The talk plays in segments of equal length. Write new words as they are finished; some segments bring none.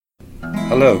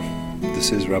Hello,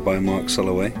 this is Rabbi Mark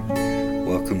Soloway.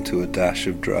 Welcome to A Dash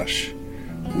of Drush,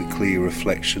 weekly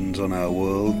reflections on our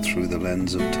world through the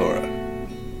lens of Torah.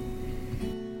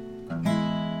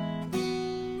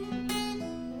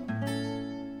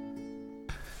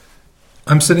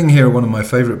 I'm sitting here at one of my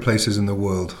favorite places in the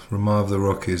world, Ramah of the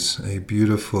Rockies, a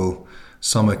beautiful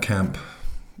summer camp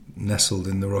nestled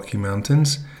in the Rocky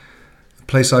Mountains, a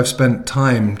place I've spent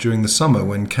time during the summer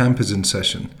when camp is in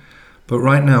session. But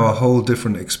right now a whole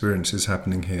different experience is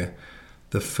happening here.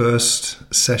 The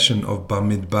first session of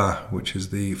Bamidbar, which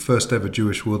is the first ever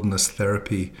Jewish wilderness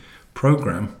therapy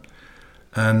program.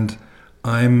 And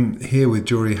I'm here with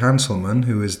Jory Hanselman,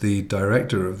 who is the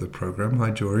director of the program.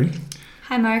 Hi, Jory.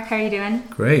 Hi, Mark. How are you doing?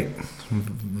 Great.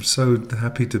 I'm so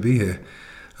happy to be here.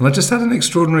 And I just had an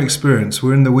extraordinary experience.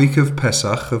 We're in the week of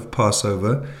Pesach, of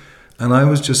Passover, and I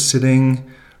was just sitting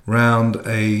round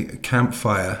a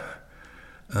campfire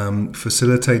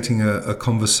facilitating a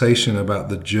conversation about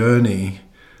the journey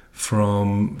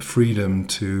from freedom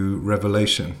to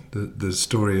revelation, the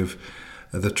story of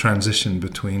the transition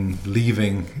between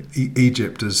leaving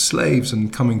Egypt as slaves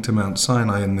and coming to Mount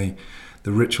Sinai, and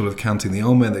the ritual of counting the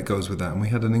Omer that goes with that. And we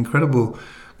had an incredible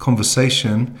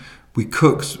conversation. We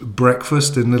cooked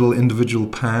breakfast in little individual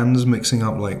pans, mixing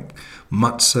up like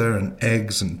matzah and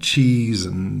eggs and cheese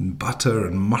and butter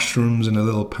and mushrooms in a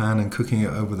little pan and cooking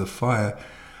it over the fire.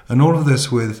 And all of this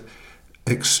with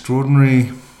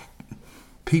extraordinary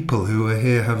people who are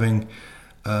here having,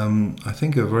 I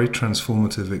think, a very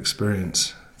transformative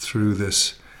experience through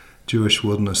this Jewish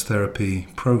wilderness therapy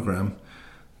program.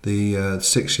 The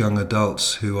 6 young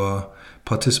adults who are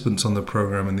participants on the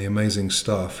program and the amazing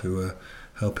staff who are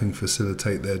helping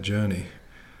facilitate their journey.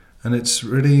 And it's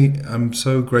really, I'm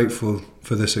so grateful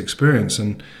for this experience,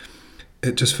 and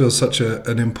it just feels such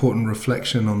an important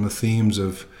reflection on the themes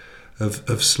of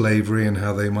slavery and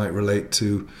how they might relate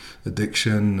to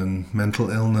addiction and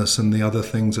mental illness and the other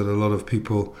things that a lot of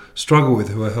people struggle with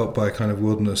who are helped by a kind of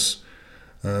wilderness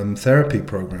therapy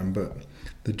program. But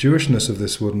the Jewishness of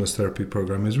this wilderness therapy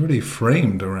program is really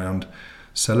framed around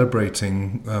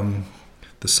celebrating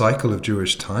the cycle of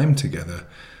Jewish time together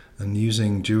and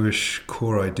using Jewish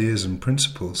core ideas and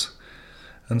principles.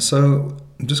 And so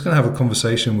I'm just going to have a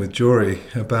conversation with Jory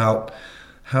about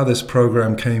how this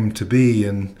program came to be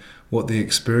and what the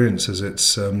experience is.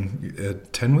 It's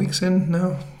 10 weeks in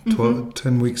now,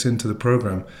 10 weeks into the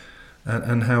program,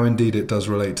 and how indeed it does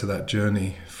relate to that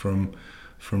journey from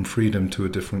freedom to a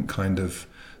different kind of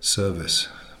service.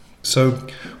 So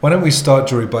why don't we start,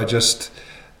 Jory, by just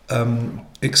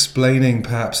explaining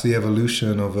perhaps the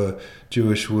evolution of a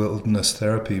Jewish wilderness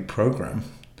therapy program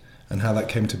and how that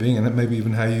came to being, and then maybe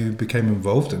even how you became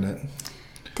involved in it.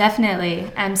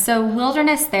 Definitely. So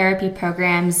wilderness therapy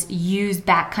programs use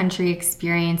backcountry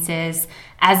experiences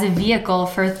as a vehicle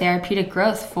for therapeutic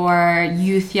growth for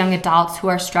youth, young adults who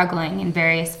are struggling in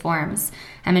various forms.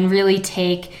 And really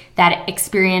take that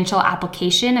experiential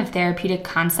application of therapeutic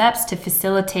concepts to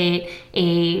facilitate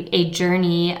a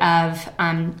journey of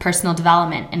personal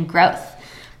development and growth.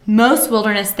 Most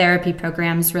wilderness therapy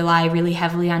programs rely really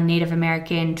heavily on Native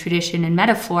American tradition and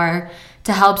metaphor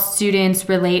to help students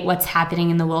relate what's happening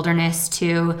in the wilderness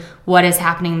to what is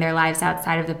happening in their lives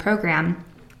outside of the program.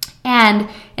 And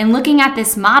in looking at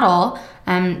this model,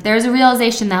 there's a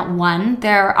realization that, one,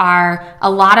 there are a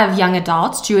lot of young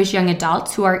adults, Jewish young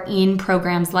adults, who are in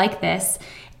programs like this.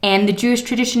 And the Jewish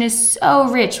tradition is so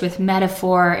rich with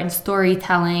metaphor and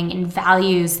storytelling and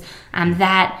values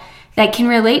that can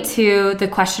relate to the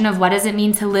question of what does it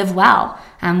mean to live well?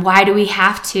 Why do we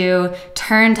have to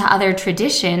turn to other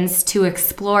traditions to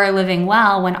explore living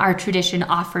well when our tradition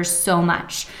offers so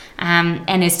much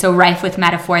and is so rife with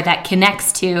metaphor that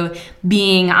connects to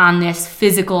being on this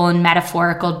physical and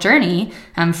metaphorical journey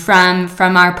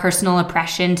from our personal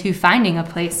oppression to finding a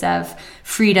place of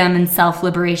freedom and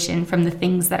self-liberation from the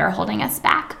things that are holding us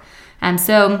back.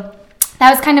 So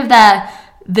that was kind of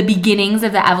the beginnings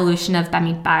of the evolution of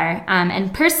Bamidbar.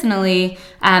 And personally,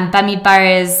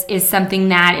 Bamidbar is something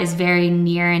that is very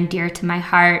near and dear to my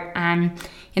heart.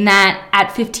 In that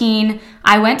at 15,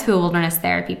 I went to a wilderness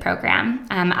therapy program.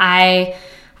 I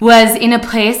was in a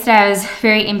place that I was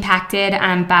very impacted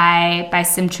by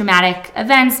some traumatic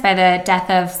events, by the death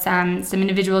of some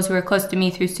individuals who were close to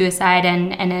me through suicide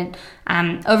and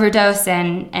an overdose,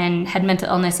 and had mental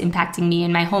illness impacting me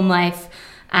in my home life.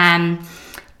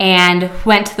 And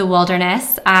went to the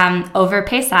wilderness over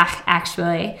Pesach,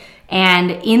 actually.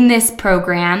 And in this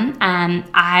program,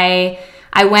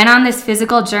 I went on this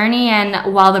physical journey,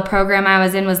 and while the program I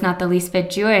was in was not the least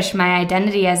bit Jewish, my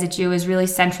identity as a Jew was really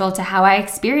central to how I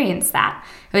experienced that.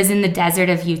 I was in the desert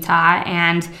of Utah,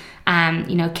 and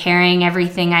carrying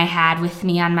everything I had with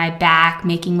me on my back,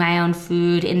 making my own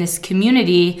food in this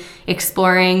community,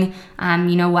 exploring,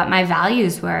 what my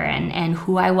values were and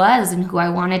who I was and who I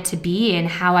wanted to be and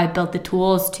how I built the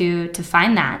tools to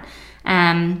find that.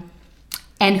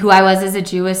 And who I was as a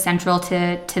Jew was central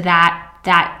to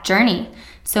that journey.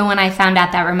 So when I found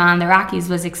out that Ramah in the Rockies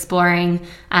was exploring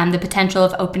the potential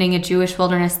of opening a Jewish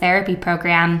wilderness therapy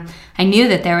program, I knew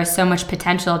that there was so much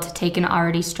potential to take an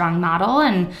already strong model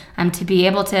and to be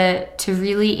able to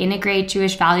really integrate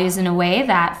Jewish values in a way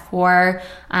that for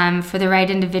the right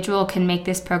individual can make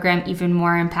this program even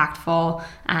more impactful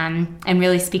and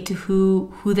really speak to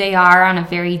who they are on a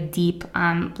very deep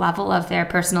level of their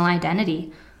personal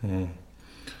identity. Mm.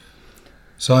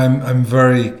 So I'm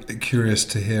very curious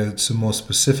to hear some more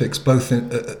specifics, both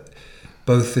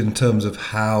in terms of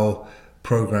how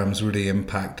programs really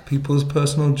impact people's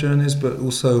personal journeys, but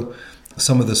also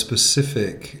some of the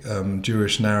specific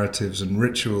Jewish narratives and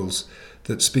rituals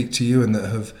that speak to you and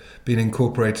that have been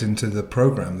incorporated into the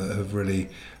program, that have really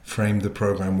framed the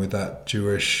program with that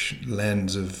Jewish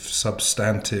lens of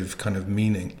substantive kind of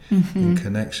meaning and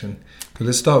connection. So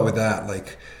let's start with that.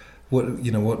 Like,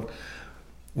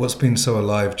 what's been so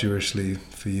alive Jewishly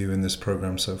for you in this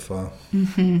program so far?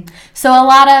 Mm-hmm. So a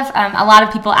lot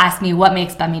of people ask me, what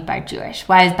makes Bamidbar Jewish?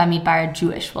 Why is Bamidbar a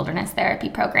Jewish wilderness therapy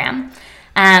program?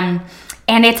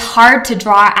 And it's hard to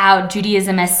draw out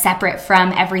Judaism as separate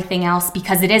from everything else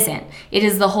because it isn't. It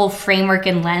is the whole framework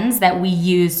and lens that we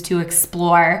use to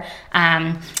explore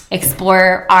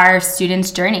our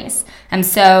students' journeys. And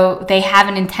so they have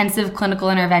an intensive clinical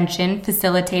intervention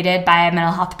facilitated by a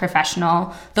mental health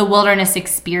professional, the wilderness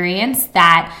experience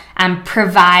that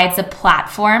provides a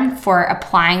platform for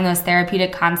applying those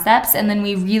therapeutic concepts. And then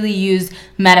we really use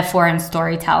metaphor and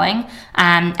storytelling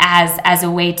as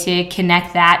a way to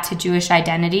connect that to Jewish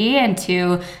identity and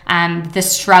to the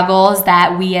struggles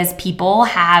that we as people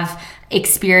have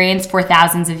experienced for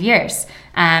thousands of years.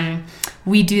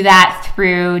 We do that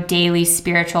through daily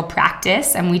spiritual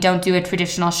practice, and we don't do a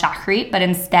traditional shachrit, but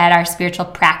instead our spiritual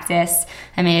practice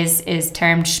is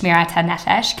termed shmirat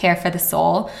hanefesh, care for the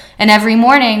soul. And every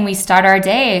morning we start our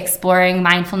day exploring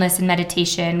mindfulness and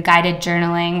meditation, guided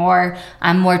journaling, or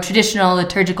more traditional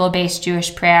liturgical-based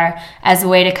Jewish prayer as a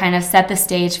way to kind of set the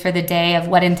stage for the day of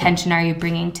what intention are you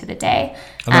bringing to the day.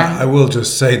 And I will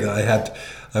just say that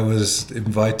I was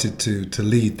invited to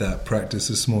lead that practice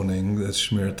this morning, the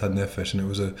Shmirat HaNefesh, and it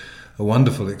was a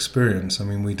wonderful experience. I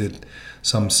mean, we did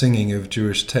some singing of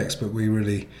Jewish texts, but we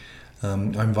really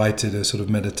invited a sort of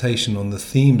meditation on the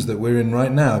themes that we're in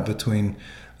right now between,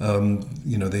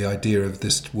 the idea of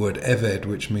this word Eved,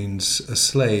 which means a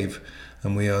slave,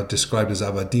 and we are described as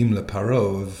Avadim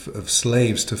LeParo, of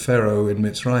slaves to Pharaoh in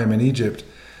Mitzrayim in Egypt,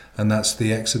 and that's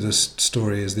the Exodus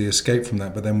story, is the escape from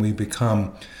that. But then we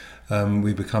become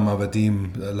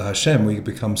Avadim LaHashem, we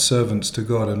become servants to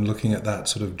God, and looking at that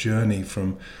sort of journey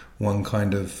from one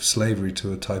kind of slavery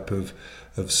to a type of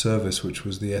service, which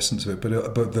was the essence of it.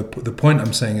 But the point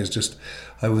I'm saying is just,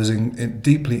 I was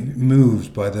deeply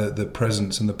moved by the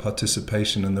presence and the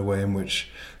participation and the way in which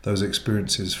those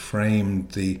experiences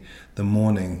framed the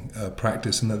morning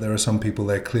practice, and that there are some people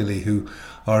there clearly who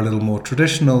are a little more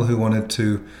traditional, who wanted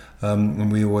to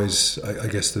and we always, I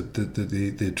guess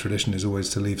the tradition is always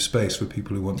to leave space for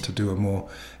people who want to do a more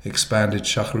expanded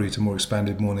shacharit, a more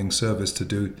expanded morning service, to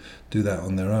do that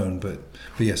on their own. But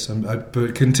yes,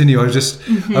 but continue.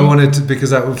 I wanted to,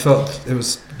 because I felt it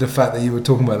was the fact that you were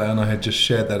talking about that, and I had just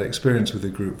shared that experience with the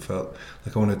group, felt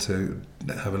like I wanted to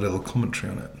have a little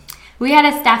commentary on it. We had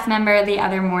a staff member the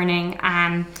other morning.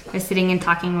 I was sitting and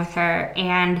talking with her,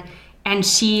 and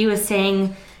she was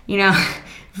saying,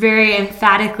 very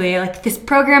emphatically, like, this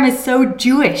program is so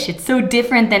Jewish. It's so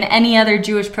different than any other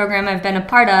Jewish program I've been a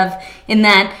part of, in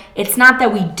that it's not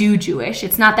that we do Jewish.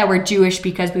 It's not that we're Jewish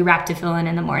because we wrap tefillin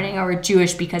in the morning, or we're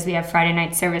Jewish because we have Friday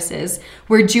night services.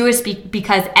 We're Jewish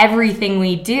because everything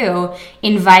we do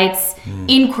invites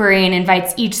inquiry and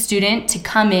invites each student to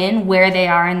come in where they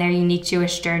are in their unique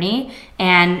Jewish journey,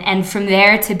 and from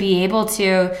there to be able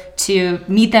to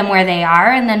meet them where they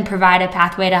are, and then provide a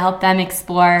pathway to help them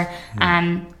explore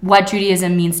what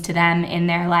Judaism means to them in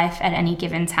their life at any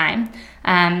given time.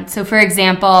 So for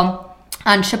example,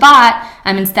 on Shabbat,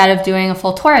 instead of doing a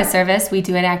full Torah service, we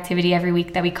do an activity every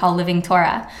week that we call Living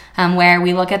Torah, where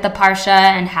we look at the Parsha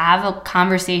and have a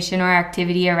conversation or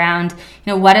activity around,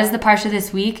 what does the Parsha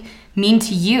this week mean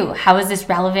to you? How is this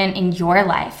relevant in your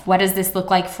life? What does this look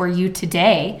like for you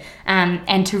today?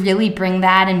 And to really bring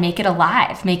that and make it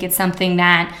alive, make it something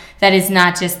that is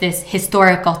not just this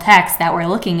historical text that we're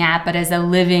looking at, but as a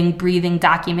living, breathing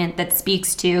document that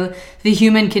speaks to the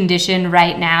human condition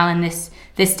right now in this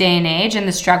this day and age and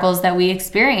the struggles that we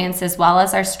experience, as well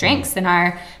as our strengths and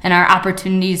our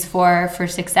opportunities for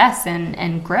success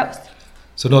and growth.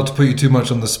 So not to put you too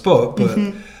much on the spot, but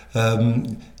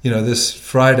this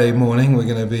Friday morning we're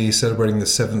going to be celebrating the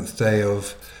 7th day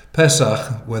of Pesach,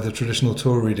 where the traditional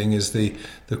Torah reading is the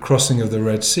crossing of the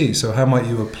Red Sea. So how might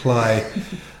you apply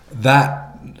that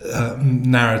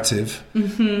narrative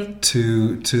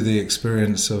to the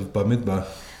experience of Bamidbar?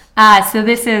 So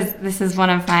this is one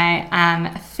of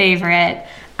my favorite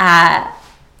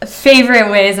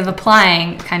ways of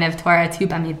applying kind of Torah to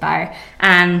Bamidbar.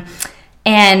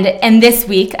 And this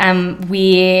week,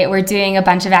 we're doing a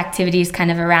bunch of activities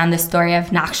kind of around the story of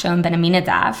Nachshon ben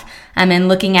Aminadav, and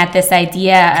looking at this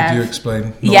idea. Could you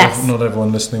explain? Yes. Not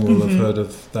everyone listening will have heard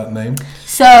of that name.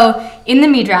 So in the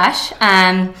Midrash,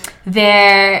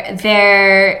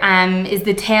 there is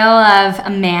the tale of a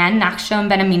man, Nachshon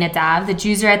ben Aminadav. The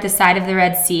Jews are at the side of the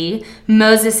Red Sea.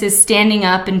 Moses is standing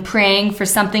up and praying for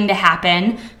something to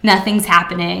happen. Nothing's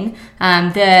happening.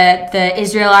 The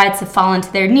Israelites have fallen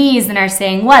to their knees and are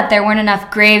saying, "What? There weren't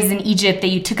enough graves in Egypt that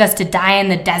you took us to die in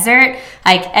the desert?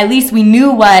 Like, at least we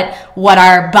knew what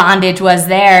our bondage was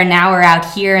there. Now we're out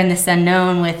here in this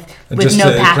unknown with no path before us." Just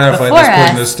to clarify, at this point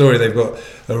in the story, they've got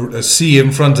a sea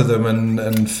in front of them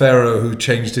and Pharaoh who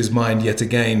changed his mind yet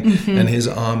again and his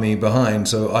army behind.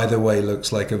 So either way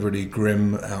looks like a really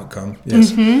grim outcome.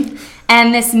 Yes.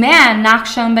 And this man,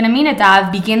 Nachshon ben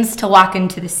Aminadav, begins to walk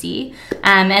into the sea.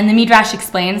 And the Midrash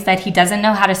explains that he doesn't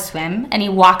know how to swim, and he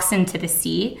walks into the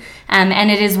sea.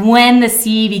 And it is when the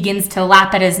sea begins to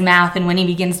lap at his mouth and when he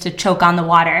begins to choke on the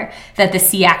water that the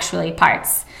sea actually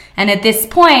parts. And at this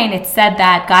point, it's said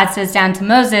that God says down to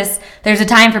Moses, there's a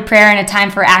time for prayer and a time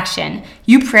for action.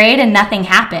 You prayed and nothing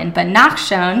happened. But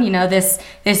Nachshon,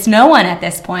 this no one at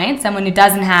this point, someone who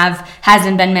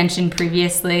hasn't been mentioned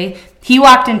previously, he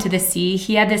walked into the sea.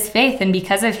 He had this faith, and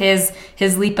because of his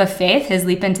leap of faith, his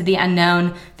leap into the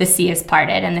unknown, the sea is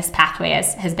parted, and this pathway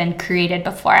has been created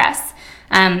before us.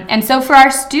 And so for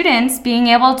our students, being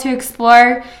able to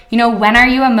explore, when are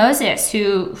you a Moses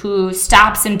who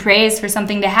stops and prays for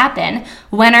something to happen?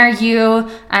 When are you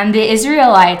the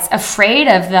Israelites, afraid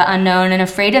of the unknown and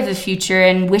afraid of the future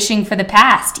and wishing for the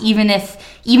past, even if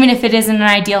it isn't an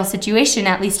ideal situation,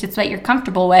 at least it's what you're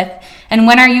comfortable with? And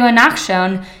when are you a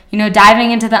Nachshon,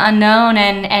 diving into the unknown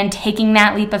and taking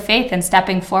that leap of faith and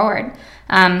stepping forward?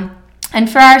 And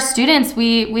for our students,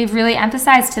 we've really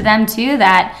emphasized to them too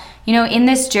that, in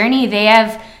this journey, they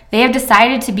have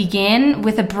decided to begin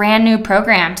with a brand new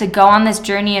program, to go on this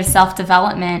journey of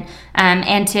self-development,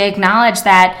 and to acknowledge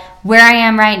that where I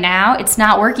am right now, it's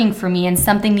not working for me and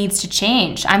something needs to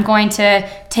change. I'm going to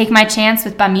take my chance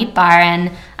with Bamidbar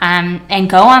and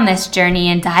go on this journey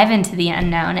and dive into the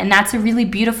unknown. And that's a really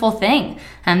beautiful thing,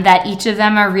 that each of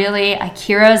them are really like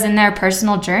heroes in their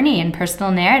personal journey and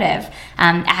personal narrative,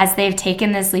 as they've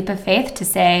taken this leap of faith to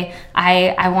say,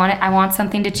 I want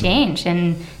something to change,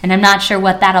 and I'm not sure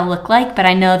what that'll look like, but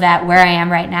I know that where I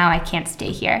am right now, I can't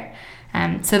stay here.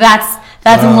 So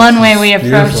that's one way we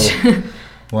approach.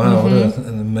 Wow, what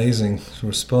an amazing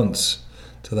response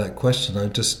to that question. I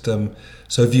just so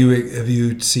have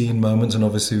you seen moments, and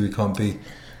obviously we can't be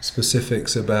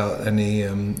specifics about any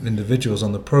individuals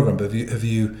on the program, but have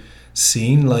you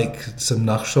seen like some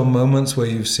Nachshon moments where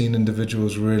you've seen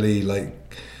individuals really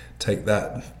like take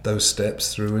those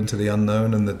steps through into the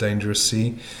unknown and the dangerous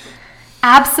sea?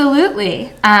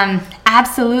 Absolutely.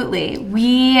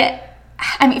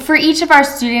 For each of our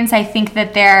students, I think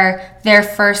that their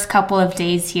first couple of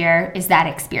days here is that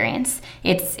experience.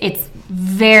 It's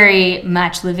very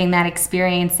much living that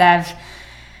experience of,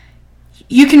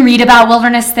 you can read about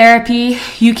wilderness therapy,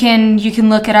 you can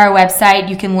look at our website,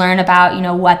 you can learn about,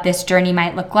 what this journey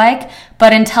might look like,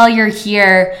 but until you're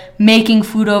here making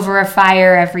food over a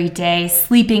fire every day,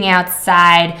 sleeping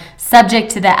outside,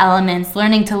 subject to the elements,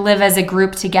 learning to live as a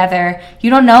group together, you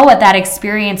don't know what that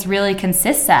experience really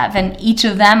consists of. And each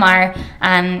of them are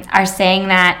saying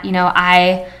that,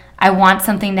 I want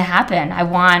something to happen. I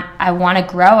want to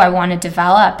grow. I want to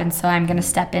develop. And so I'm going to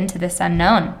step into this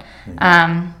unknown,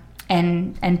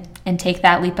 and take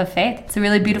that leap of faith. It's a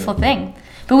really beautiful thing.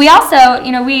 But we also,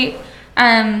 we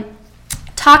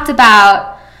talked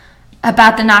about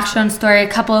the Nachshon story a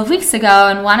couple of weeks ago,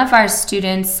 and one of our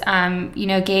students,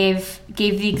 gave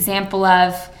the example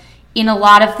of, in a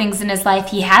lot of things in his life,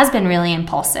 he has been really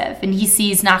impulsive, and he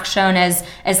sees Nachshon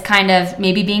as kind of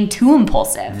maybe being too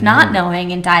impulsive, not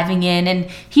knowing and diving in. And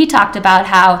he talked about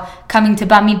how coming to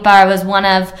Bamidbar was one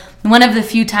of one of the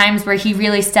few times where he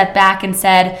really stepped back and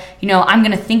said, I'm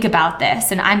going to think about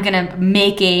this and I'm going to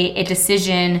make a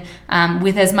decision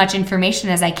with as much information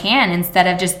as I can, instead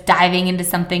of just diving into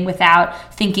something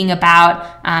without thinking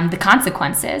about the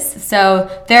consequences. So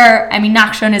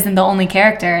Nachshon isn't the only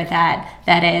character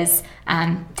that is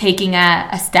taking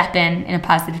a step in a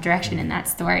positive direction in that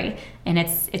story. And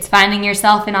it's finding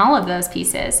yourself in all of those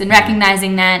pieces and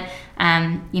recognizing that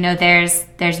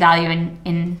there's value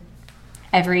in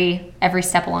every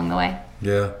step along the way.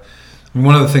 Yeah.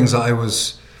 One of the things that I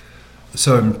was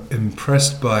so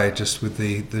impressed by, just with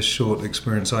the short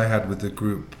experience I had with the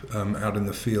group out in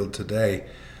the field today,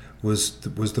 was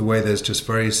the way there's just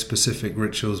very specific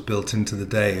rituals built into the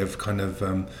day of kind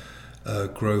of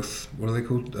growth. What are they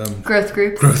called? Growth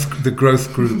groups. The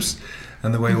growth groups,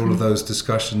 and the way all of those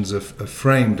discussions are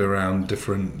framed around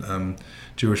different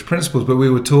Jewish principles. But we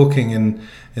were talking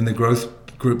in the growth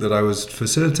group that I was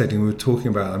facilitating, we were talking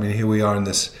about, here we are in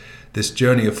this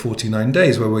journey of 49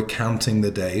 days where we're counting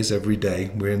the days every day.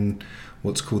 We're in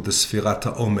what's called the Sfirat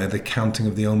HaOmer, the counting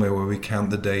of the Omer, where we count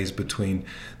the days between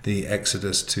the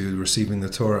Exodus to receiving the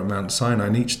Torah at Mount Sinai.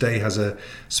 And each day has a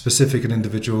specific and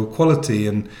individual quality.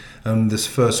 And this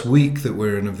first week that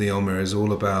we're in of the Omer is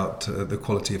all about the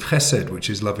quality of Chesed, which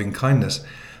is loving kindness.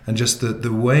 And just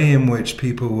the way in which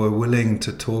people were willing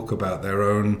to talk about their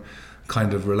own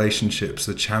kind of relationships,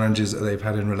 the challenges that they've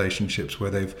had in relationships where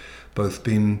they've both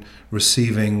been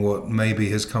receiving what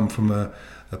maybe has come from a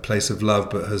place of love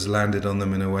but has landed on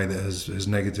them in a way that has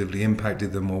negatively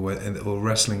impacted them, or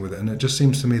wrestling with it. And it just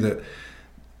seems to me that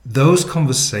those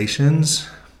conversations,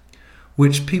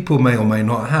 which people may or may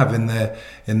not have in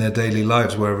their daily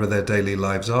lives, wherever their daily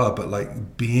lives are, but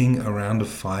like being around a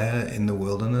fire in the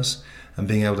wilderness and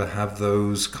being able to have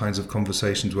those kinds of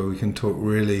conversations where we can talk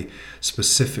really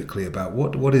specifically about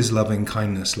what is loving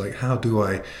kindness, like how do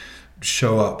I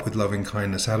show up with loving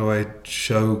kindness, how do I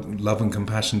show love and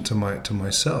compassion to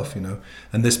myself, And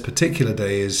this particular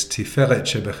day is Tiferet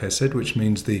Shebechesed, which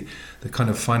means the kind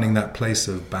of finding that place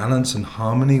of balance and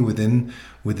harmony within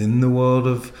the world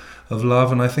of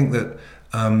love. And I think that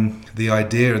the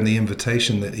idea and the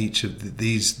invitation that each of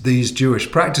these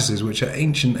Jewish practices, which are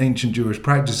ancient Jewish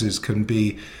practices, can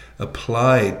be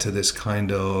applied to this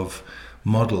kind of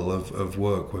model of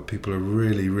work where people are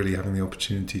really, really having the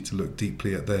opportunity to look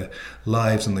deeply at their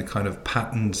lives and the kind of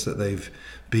patterns that they've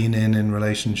been in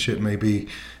relationship, maybe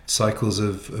cycles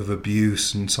of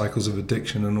abuse and cycles of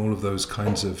addiction and all of those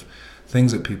kinds of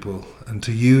things that people, and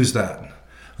to use that.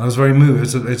 I was very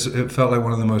moved. It felt like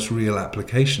one of the most real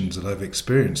applications that I've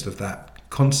experienced of that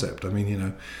concept.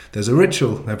 There's a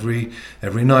ritual every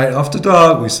night after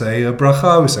dark. We say a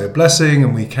bracha, we say a blessing,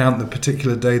 and we count the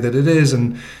particular day that it is.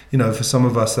 And for some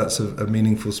of us, that's a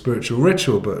meaningful spiritual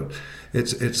ritual. But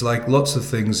it's like lots of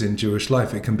things in Jewish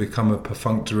life. It can become a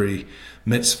perfunctory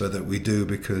mitzvah that we do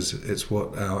because it's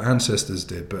what our ancestors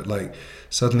did. But like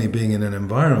suddenly being in an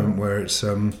environment where it's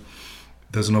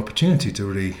there's an opportunity to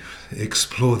really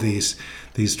explore these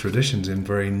traditions in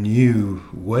very new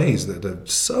ways that are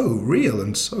so real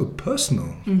and so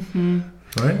personal,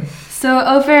 right? So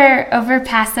over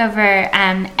Passover,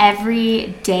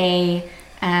 every day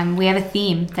we have a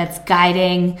theme that's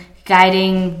guiding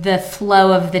the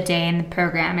flow of the day in the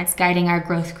program. It's guiding our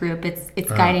growth group. It's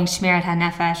guiding Shmirat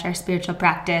HaNefesh, our spiritual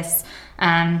practice.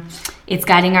 It's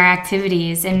guiding our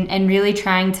activities and really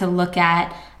trying to look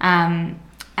at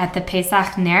the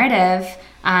Pesach narrative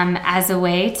as a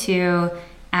way to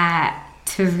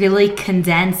really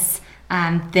condense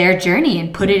their journey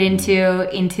and put it into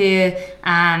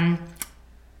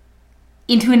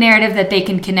a narrative that they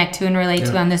can connect to and relate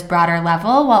to on this broader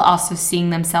level, while also seeing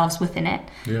themselves within it.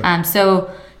 Yeah. So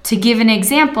to give an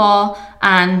example,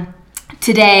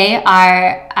 today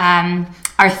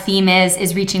our theme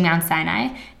is reaching Mount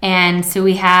Sinai. And so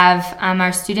we have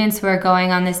our students who are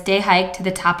going on this day hike to the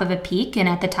top of a peak, and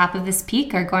at the top of this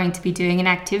peak are going to be doing an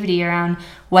activity around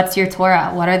what's your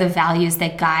Torah? What are the values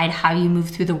that guide how you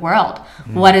move through the world?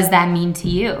 What does that mean to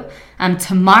you?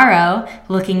 Tomorrow,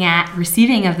 looking at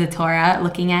receiving of the Torah,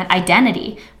 looking at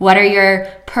identity. What are your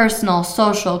personal,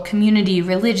 social, community,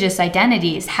 religious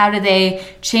identities? How do they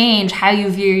change how you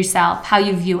view yourself, how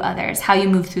you view others, how you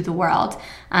move through the world?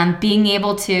 Being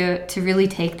able to really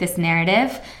take this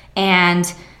narrative and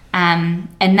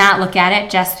not look at it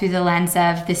just through the lens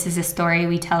of this is a story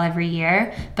we tell every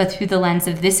year, but through the lens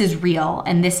of this is real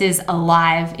and this is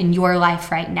alive in your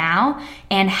life right now.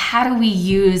 And how do we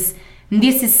use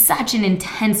this? Is such an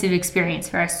intensive experience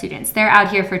for our students. They're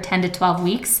out here for 10 to 12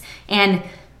 weeks, and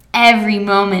every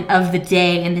moment of the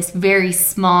day in this very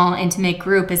small, intimate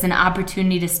group is an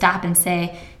opportunity to stop and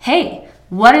say, hey,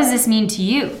 what does this mean to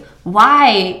you?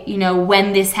 why,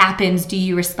 when this happens, do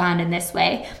you respond in this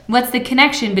way? What's the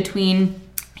connection between,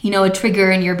 a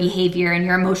trigger in your behavior and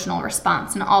your emotional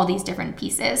response and all these different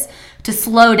pieces? To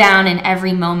slow down in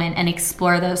every moment and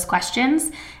explore those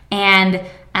questions. And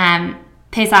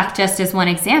Pesach just as one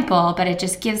example, but it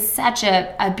just gives such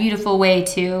a beautiful way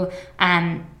to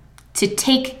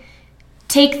take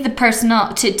the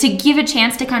personal, to give a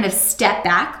chance to kind of step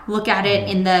back, look at it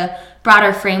in the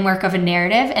broader framework of a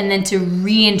narrative, and then to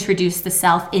reintroduce the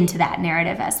self into that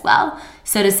narrative as well.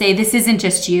 So to say, this isn't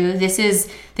just you, this is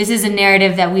a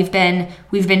narrative that we've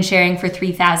been sharing for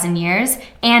 3,000 years,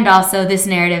 and also this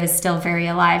narrative is still very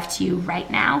alive to you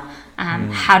right now.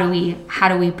 How do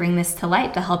we bring this to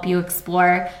light to help you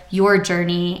explore your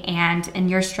journey and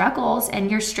your struggles and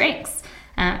your strengths?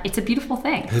 It's a beautiful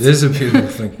thing. It is a beautiful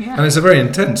thing. Yeah. And it's a very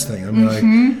intense thing. I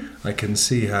mean, I can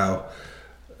see how,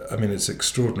 it's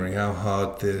extraordinary how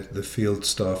hard the field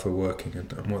staff are working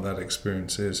and what that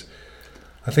experience is.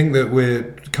 I think that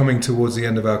we're coming towards the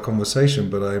end of our conversation,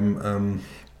 but I'm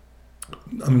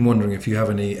wondering if you have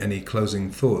any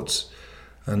closing thoughts.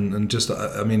 And just,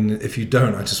 if you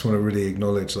don't, I just want to really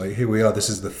acknowledge, here we are. This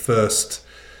is the first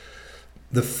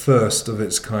of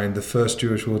its kind, the first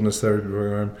Jewish Wilderness Therapy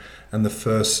Program, and the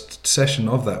first session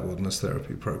of that Wilderness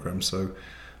Therapy Program. So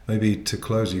maybe to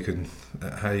close, you can,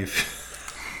 how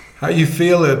you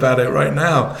feel about it right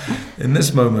now, in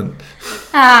this moment.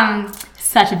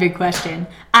 Such a big question.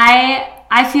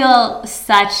 I feel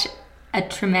such a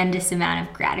tremendous amount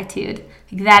of gratitude.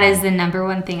 That is the number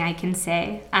one thing I can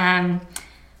say.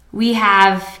 We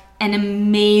have an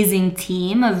amazing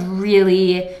team of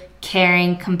really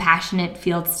caring, compassionate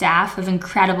field staff, of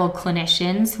incredible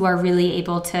clinicians who are really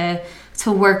able to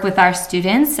work with our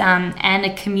students, and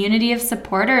a community of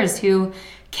supporters who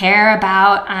care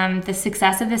about the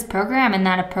success of this program, and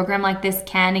that a program like this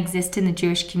can exist in the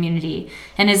Jewish community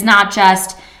and is not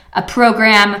just a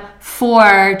program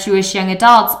for Jewish young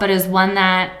adults, but is one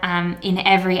that in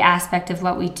every aspect of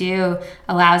what we do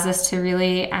allows us to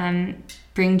really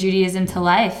bring Judaism to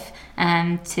life,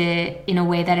 in a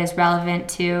way that is relevant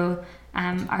to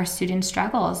our students'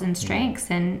 struggles and strengths,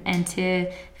 and to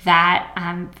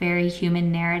that very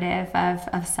human narrative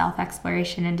of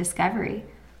self-exploration and discovery.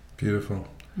 Beautiful.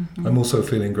 I'm also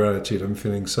feeling gratitude. I'm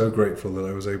feeling so grateful that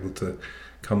I was able to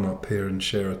come up here and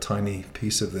share a tiny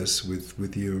piece of this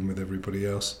with you and with everybody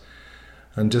else.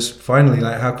 And just finally,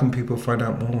 how can people find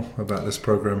out more about this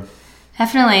program?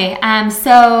 Definitely.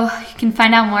 So you can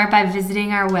find out more by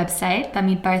visiting our website,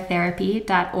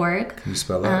 bamidbartherapy.org. Can you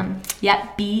spell that?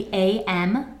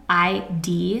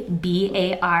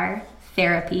 BAMIDBAR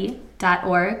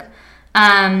therapy.org.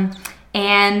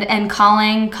 And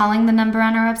calling the number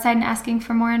on our website and asking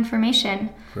for more information.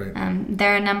 Great.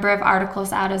 There are a number of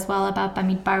articles out as well about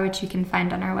Bamidbar, which you can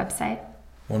find on our website.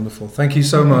 Wonderful. Thank you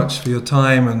so much for your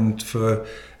time and for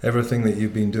everything that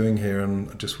you've been doing here. And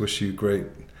I just wish you great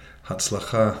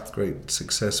hatzlacha, great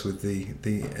success with the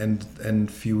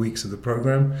end few weeks of the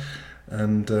program,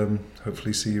 and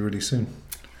hopefully see you really soon.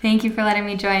 Thank you for letting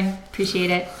me join.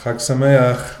 Appreciate it. Chag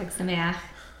Sameach. Chag Sameach.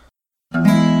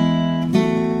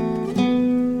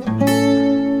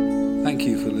 Thank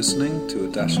you for listening to A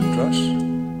Dash of Drush.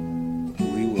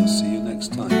 We will see you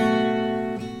next time.